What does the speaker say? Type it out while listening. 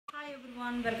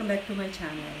everyone, welcome back to my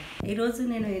channel. ఈ రోజు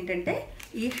నేను ఏంటంటే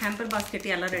ఈ హ్యాంపర్ బాస్కెట్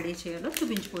ఎలా రెడీ చేయాలో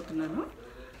చూపించబోతున్నాను.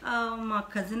 మా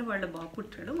కజిన్ వాళ్ళ బాబు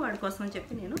పుట్టాడు, వాడి కోసం అని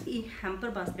చెప్పి నేను ఈ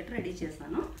హ్యాంపర్ బాస్కెట్ రెడీ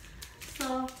చేశాను. సో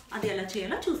అది ఎలా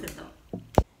చేయాలో చూసేద్దాం.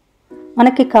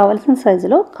 మనకి కావాల్సిన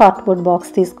సైజులో కార్డ్బోర్డ్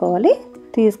బాక్స్ తీసుకోవాలి.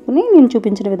 తీసుకుని నేను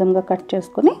చూపించిన విధంగా కట్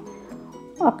చేసుకొని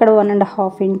అక్కడ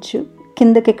 1.5 ఇంచ్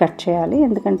కిందకి కట్ చేయాలి.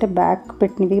 ఎందుకంటే బ్యాక్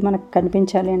పెట్టినవి మనకు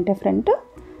కనిపించాలి అంటే ఫ్రంట్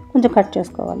కొంచెం కట్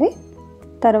చేసుకోవాలి.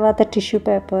 తర్వాత టిష్యూ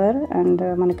పేపర్ అండ్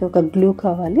మనకి ఒక గ్లూ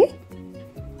కావాలి.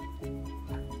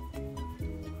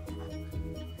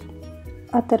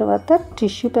 ఆ తర్వాత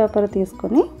టిష్యూ పేపర్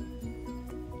తీసుకొని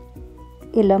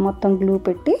ఇలా మొత్తం గ్లూ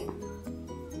పెట్టి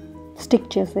స్టిక్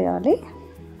చేసేయాలి.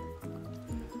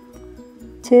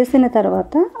 చేసిన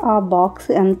తర్వాత ఆ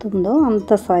బాక్స్ ఎంత ఉందో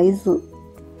అంత సైజు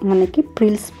మనకి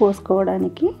ప్రిల్స్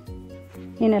పోసుకోవడానికి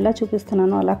నేను ఎలా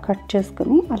చూపిస్తున్నానో అలా కట్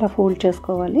చేసుకొని అలా ఫోల్డ్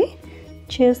చేసుకోవాలి.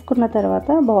 చేసుకున్న తర్వాత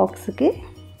బాక్స్కి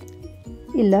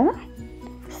ఇలా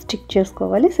స్టిక్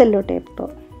చేసుకోవాలి సెల్లో టేప్తో.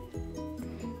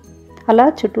 అలా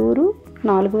చుట్టూరు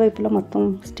 4 వైపులా మొత్తం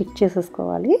స్టిక్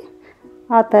చేసేసుకోవాలి.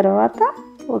 ఆ తర్వాత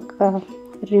ఒక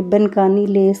రిబ్బన్ కానీ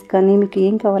లేస్ కానీ మీకు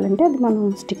ఏం కావాలంటే అది మనం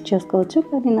స్టిక్ చేసుకోవచ్చు.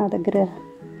 కానీ నా దగ్గర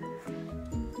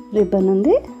రిబ్బన్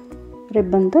ఉంది,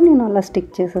 రిబ్బన్తో నేను అలా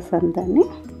స్టిక్ చేసేసాను దాన్ని.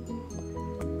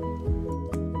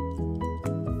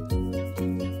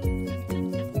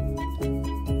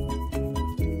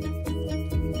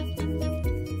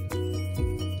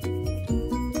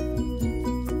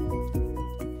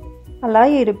 అలా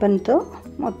ఈ రిబ్బన్తో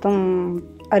మొత్తం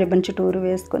ఆ రిబ్బన్ చుట్టూరు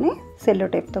వేసుకొని సెల్లో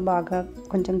టేప్తో బాగా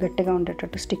కొంచెం గట్టిగా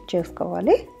ఉండేటట్టు స్టిక్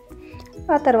చేసుకోవాలి.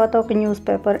 ఆ తర్వాత ఒక news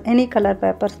paper, any colour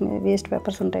papers, waste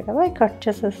papers ఉంటాయి కదా, అవి కట్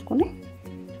చేసేసుకొని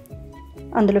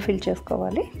అందులో ఫిల్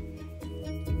చేసుకోవాలి.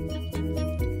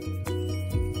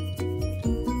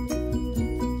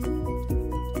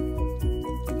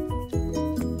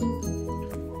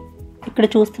 ఇక్కడ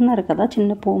చూస్తున్నారు కదా,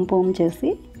 చిన్న పోం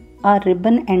చేసి ఆ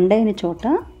రిబ్బన్ ఎండ్ అయిన చోట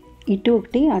ఇటు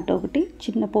ఒకటి అటు ఒకటి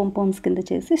చిన్న పోమ్స్ కింద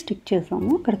చేసి స్టిక్ చేసాము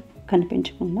అక్కడ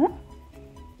కనిపించకుండా.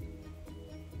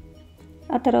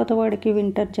 ఆ తర్వాత వాడికి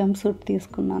వింటర్ జంప్ సూట్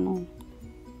తీసుకున్నాను.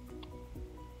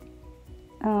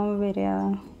 వేరే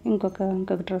ఇంకొక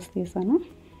డ్రెస్ తీసాను.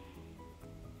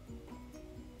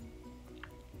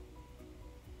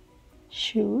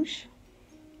 షూస్,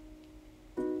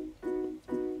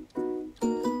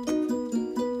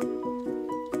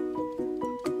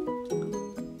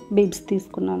 బిబ్స్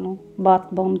తీసుకున్నాను, బాత్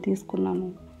బామ్ తీసుకున్నాను,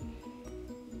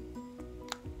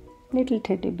 little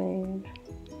teddy bear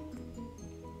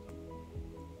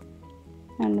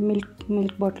and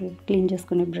milk bottle clean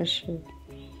చేసుకునే బ్రష్.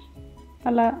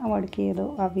 అలా వాడికి ఏదో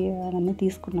అవన్నీ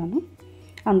తీసుకున్నాను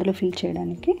అందులో ఫిల్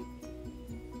చేయడానికి.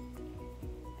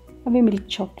 అవి మిల్క్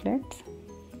చాక్లెట్స్,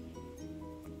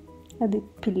 అది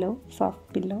పిల్లో, సాఫ్ట్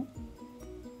పిల్లో,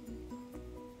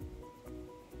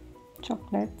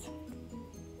 చాక్లెట్స్,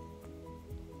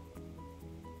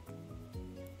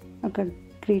 ఒక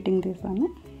గ్రీటింగ్ తీసాను.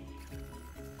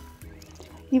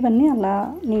 ఇవన్నీ అలా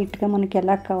నీట్గా మనకి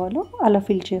ఎలా కావాలో అలా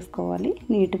ఫిల్ చేసుకోవాలి,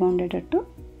 నీట్గా ఉండేటట్టు.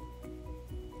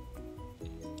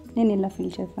 నేను ఇలా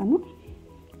ఫిల్ చేశాను.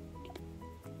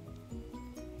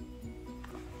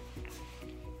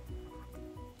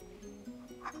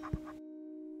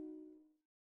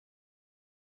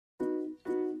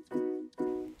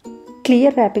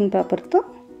 క్లియర్ ర్యాపింగ్ పేపర్తో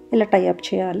ఇలా టైఅప్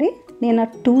చేయాలి. నేను ఆ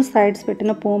 2 సైడ్స్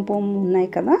పెట్టిన పోమ్ ఉన్నాయి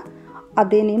కదా,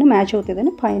 అదే నేను మ్యాచ్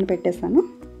అవుతుందని పైన పెట్టేశాను.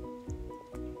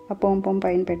 ఆ పోమ్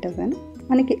పైన పెట్టేశాను.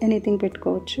 మనకి ఎనీథింగ్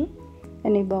పెట్టుకోవచ్చు,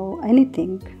 ఎనీ బౌ,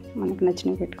 ఎనీథింగ్ మనకు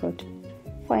నచ్చినవి పెట్టుకోవచ్చు.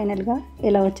 ఫైనల్గా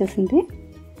ఇలా వచ్చేసింది.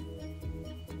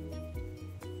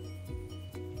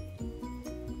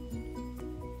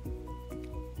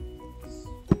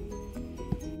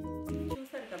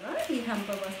 చూసారు కదా ఈ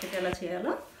హ్యాంపర్ బాస్కెట్ ఎలా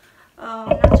చేయాలో.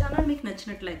 నా ఛానల్ మీకు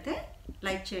నచ్చినట్లయితే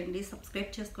లైక్ చేయండి, సబ్స్క్రైబ్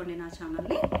చేసుకోండి నా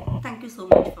ఛానల్ని. Thank you so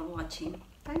much for watching.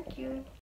 Thank you.